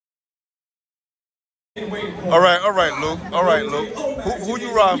All right, Luke. All right, Luke. Who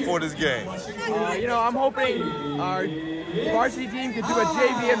you riding for this game? I'm hoping our varsity team could do what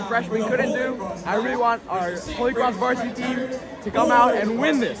JV and freshmen couldn't do. I really want our Holy Cross varsity team to come out and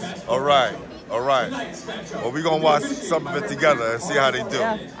win this. All right. All right. Well, we're going to watch some of it together and see how they do.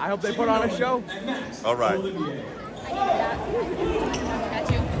 Yeah, I hope they put on a show. All right.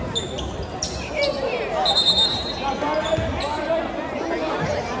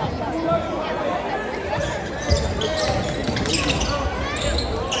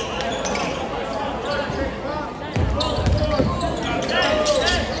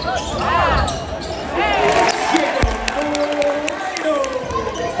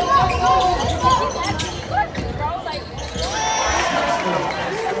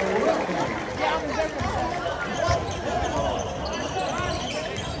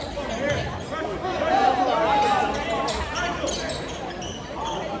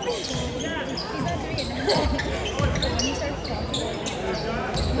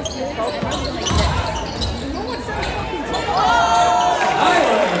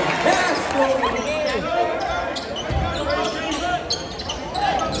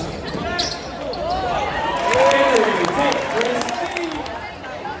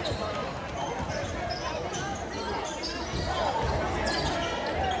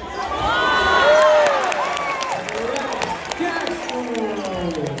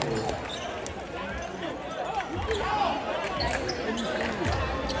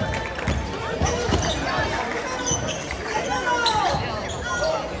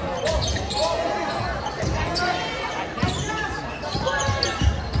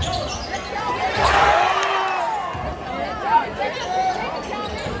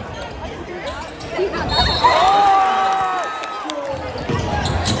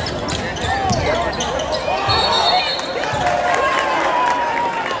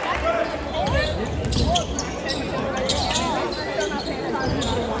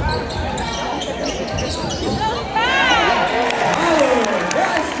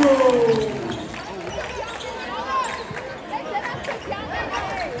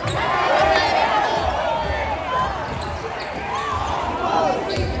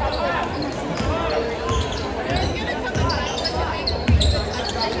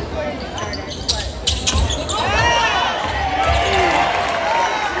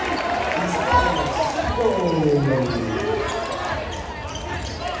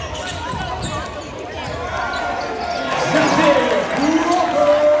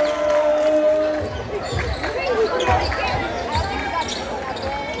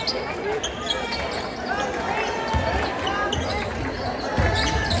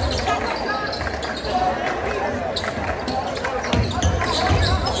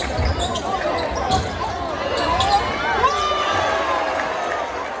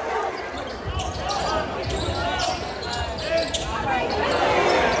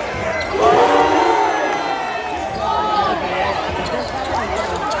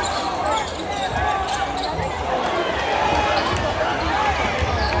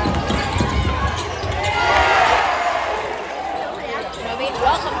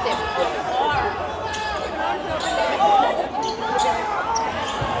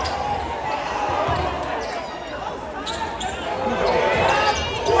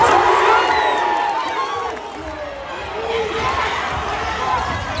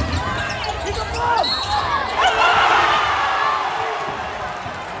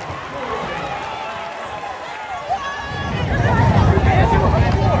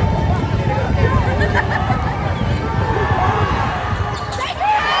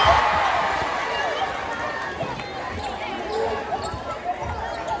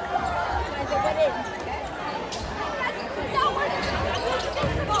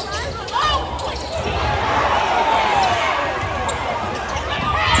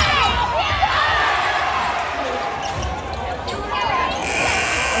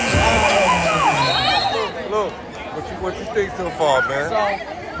 What you think so far, man?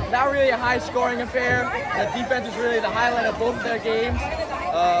 So, not really a high-scoring affair. The defense is really the highlight of both of their games.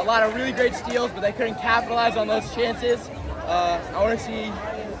 A lot of really great steals, but they couldn't capitalize on those chances. I want to see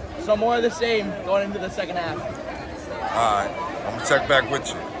some more of the same going into the second half. All right. I'm going to check back with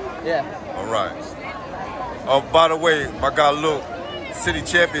you. Yeah. All right. Oh, by the way, my guy Luke, city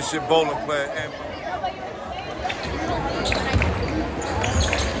championship bowling player. And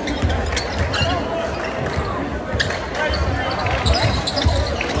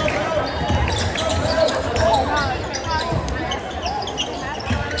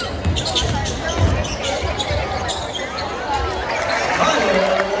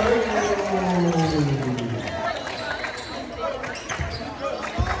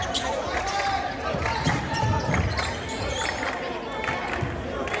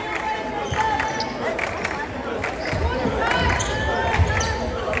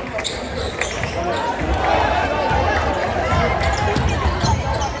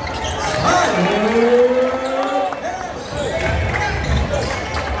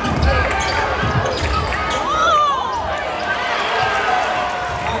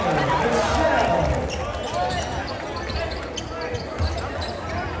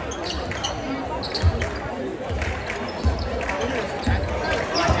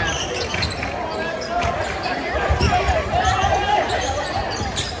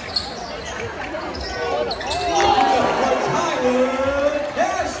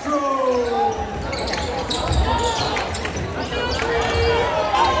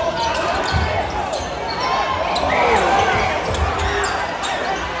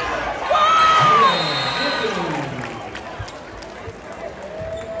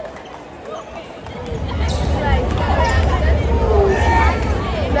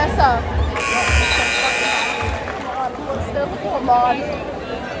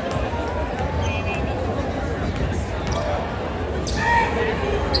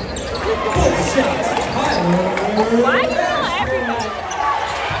Why do you know everybody?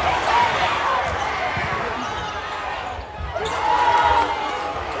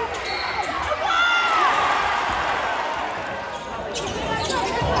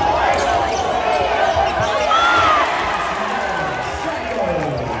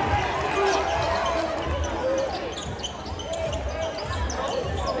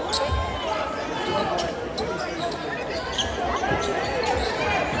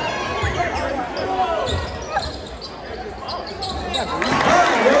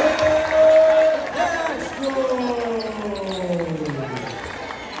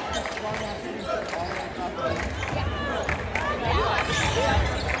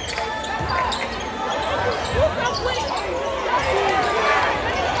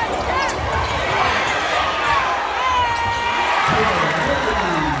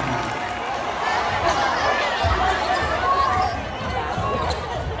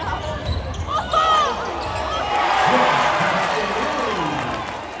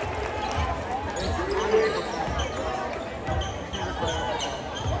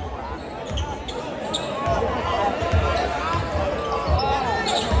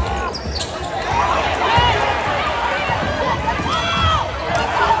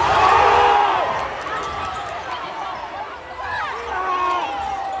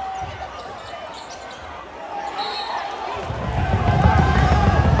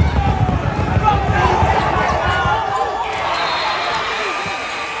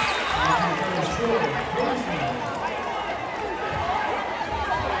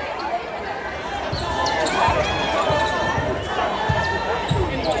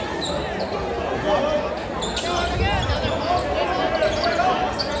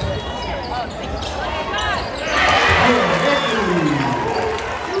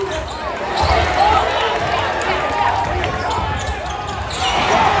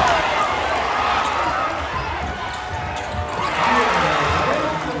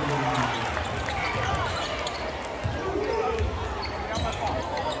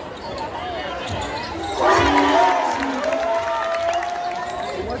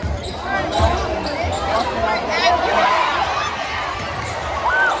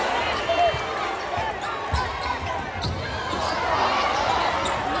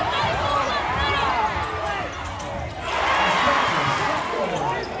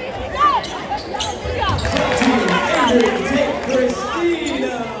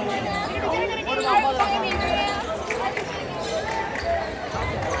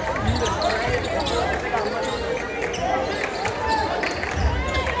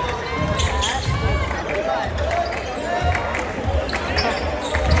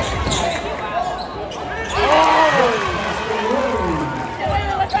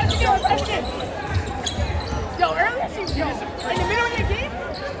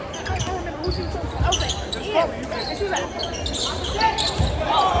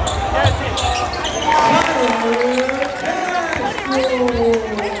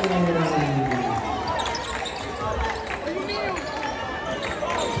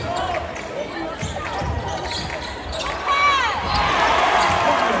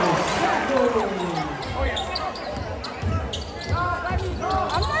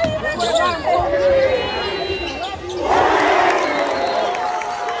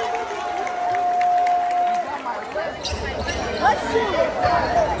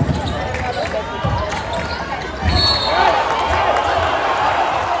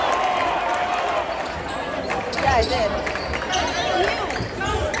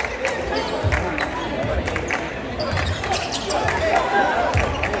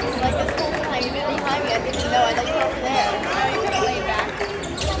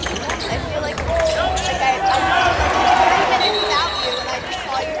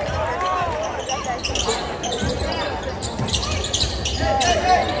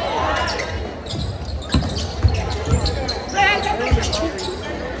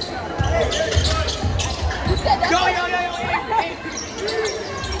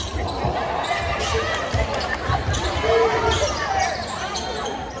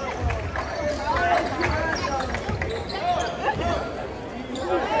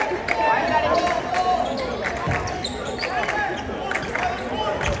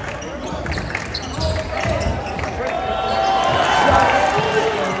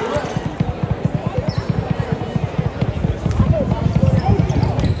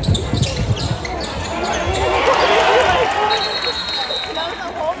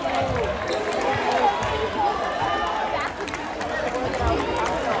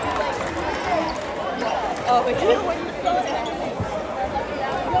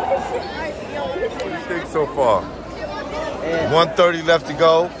 What do you think so far? 1:30 left to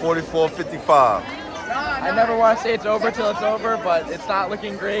go, 44-55. I never want to say it's over till it's over, but it's not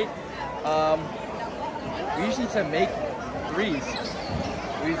looking great. We just need to make threes.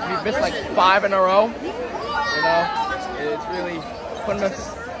 We've missed like 5 in a row. You know, it's really putting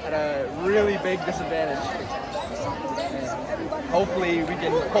us at a really big disadvantage. And hopefully we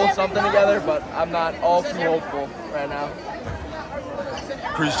can pull something together, but I'm not all too hopeful right now.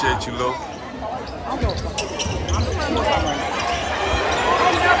 Appreciate you, Luke.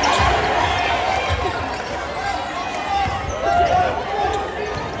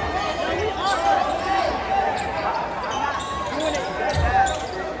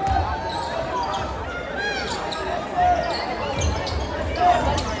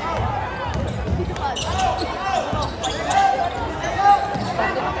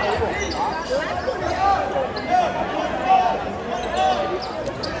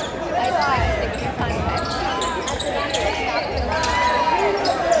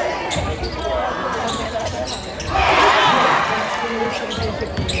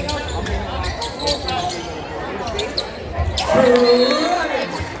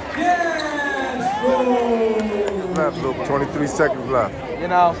 Left, Luke. 23 seconds left. You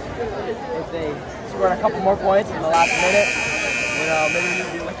know, if they scored a couple more points in the last minute, you know, maybe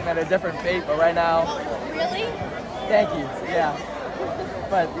we'd be looking at a different fate. But right now, Really? thank you. Yeah.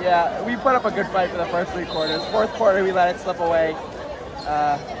 But yeah, we put up a good fight for the first 3 quarters. 4th quarter, we let it slip away.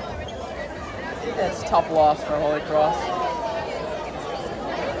 It's a tough loss for Holy Cross.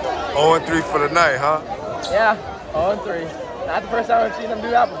 0-3 for the night, huh? Yeah, 0-3. Not the first time I've seen them do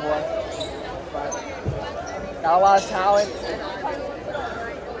that before. But got a lot of talent.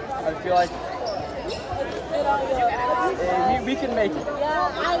 I feel like we can make it.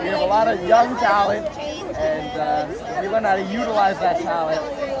 We have a lot of young talent, and if we learn how to utilize that talent,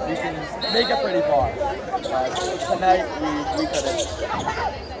 we can make it pretty far. Tonight, we couldn't.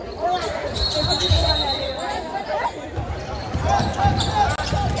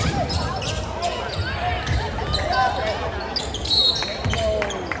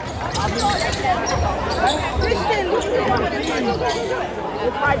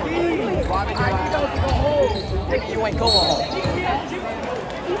 It's my D. You ain't going home.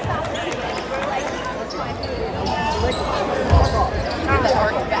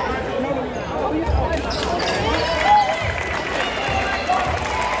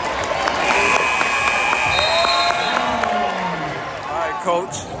 All right,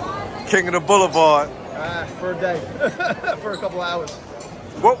 Coach. King of the Boulevard. For a day, for a couple hours.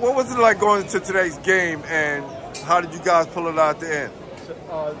 What was it like going into today's game, and how did you guys pull it out at the end?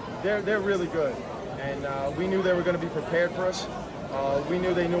 They're really good, and we knew they were going to be prepared for us. We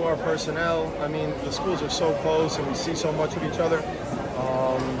knew they knew our personnel. I mean, the schools are so close, and we see so much of each other.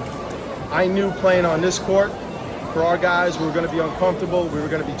 I knew playing on this court, for our guys, we were going to be uncomfortable. We were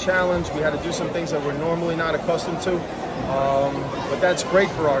going to be challenged. We had to do some things that we're normally not accustomed to. But that's great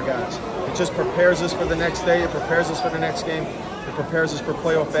for our guys. It just prepares us for the next day. It prepares us for the next game. It prepares us for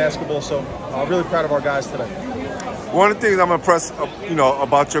playoff basketball. So really proud of our guys today. One of the things I'm impressed,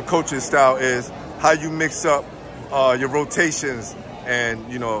 about your coaching style is how you mix up your rotations. And,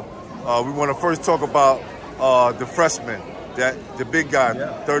 we want to first talk about the freshman, the big guy,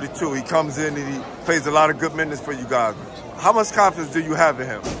 32. He comes in and he plays a lot of good minutes for you guys. How much confidence do you have in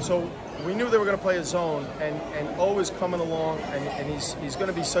him? So we knew they were going to play a zone, and O is coming along, and he's going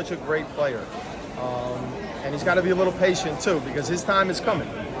to be such a great player. And he's got to be a little patient, too, because his time is coming.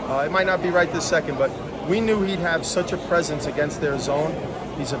 It might not be right this second, but we knew he'd have such a presence against their zone.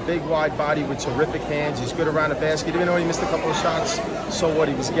 He's a big, wide body with terrific hands. He's good around the basket. Even though he missed a couple of shots, so what?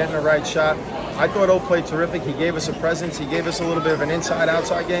 He was getting the right shot. I thought O played terrific. He gave us a presence. He gave us a little bit of an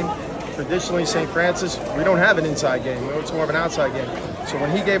inside-outside game. Traditionally, St. Francis, we don't have an inside game. It's more of an outside game. So when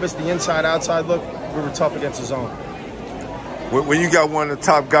he gave us the inside-outside look, we were tough against the zone. When you got one of the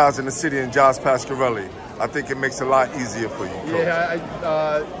top guys in the city in Josh Pasquarelli, I think it makes it a lot easier for you, Coach.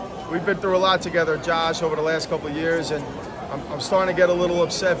 Yeah, we've been through a lot together, Josh, over the last couple of years, and I'm starting to get a little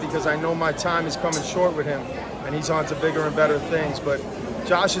upset because I know my time is coming short with him, and he's on to bigger and better things. But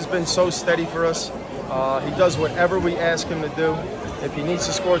Josh has been so steady for us. He does whatever we ask him to do. If he needs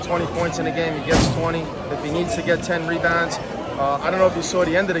to score 20 points in a game, he gets 20. If he needs to get 10 rebounds, I don't know if you saw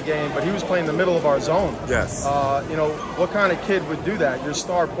the end of the game, but he was playing the middle of our zone. Yes. What kind of kid would do that? Your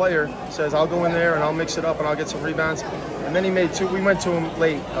star player says, I'll go in there and I'll mix it up and I'll get some rebounds. And then he made two. We went to him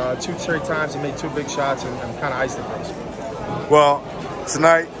late, 2 straight times. He made 2 big shots and kind of iced it for us. Well,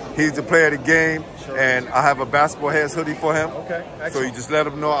 tonight, he's the player of the game, Sure. and I have a basketball heads hoodie for him. Okay, excellent. So you just let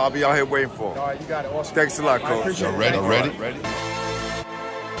him know I'll be out here waiting for him. All right, you got it. Awesome. Thanks a lot, I Coach. appreciate it. Ready?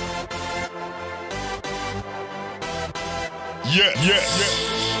 Yeah.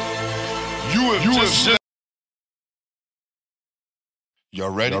 You have just... Y'all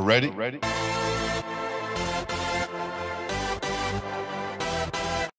ready?